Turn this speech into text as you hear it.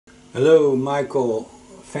Hello Michael,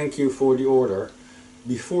 thank you for the order.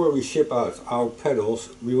 Before we ship out our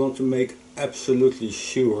pedals, we want to make absolutely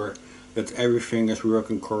sure that everything is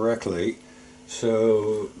working correctly.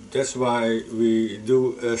 So that's why we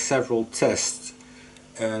do several tests,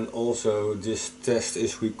 and also this test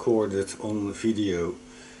is recorded on video.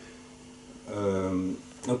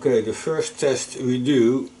 Okay, the first test we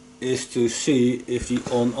do is to see if the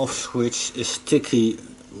on-off switch is sticky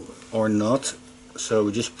or not. So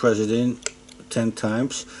we just press it in 10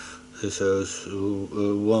 times. So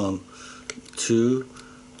 1, 2,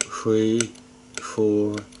 3,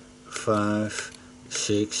 4, 5,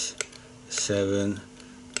 6, 7,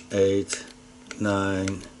 8,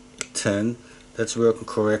 9, 10. That's working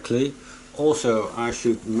correctly. Also, I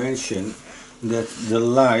should mention that the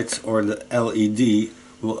light or the LED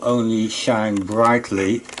will only shine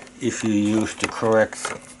brightly if you use the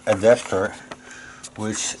correct adapter,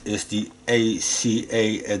 which is the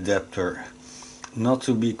ACA adapter. Not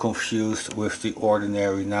to be confused with the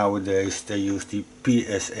ordinary. Nowadays they use the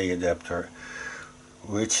PSA adapter,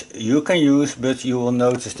 which you can use, but you will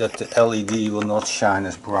notice that the LED will not shine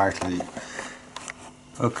as brightly.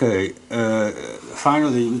 Okay,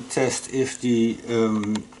 finally we test if the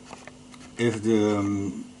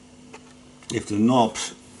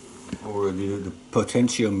knobs or the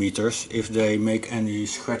potentiometers, if they make any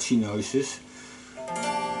scratchy noises. So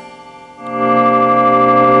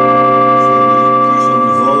we press on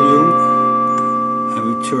the volume and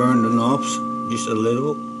we turn the knobs just a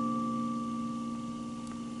little.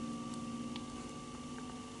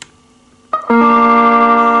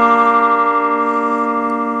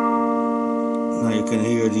 Now you can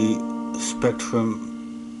hear the spectrum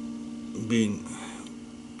being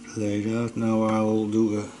laid out. Now I will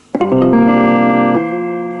do a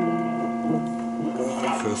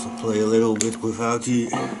first I'll play a little bit without the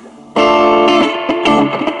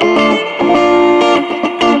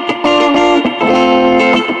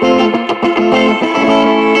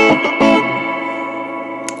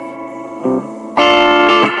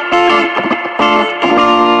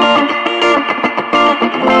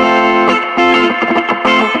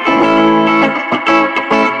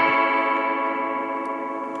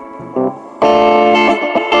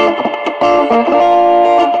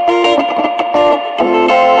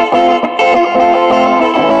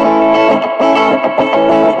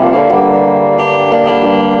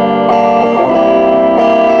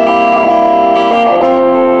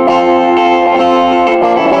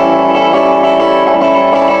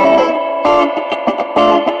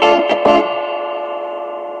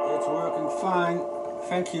It's working fine.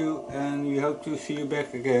 Thank you, and we hope to see you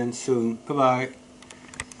back again soon. Bye bye.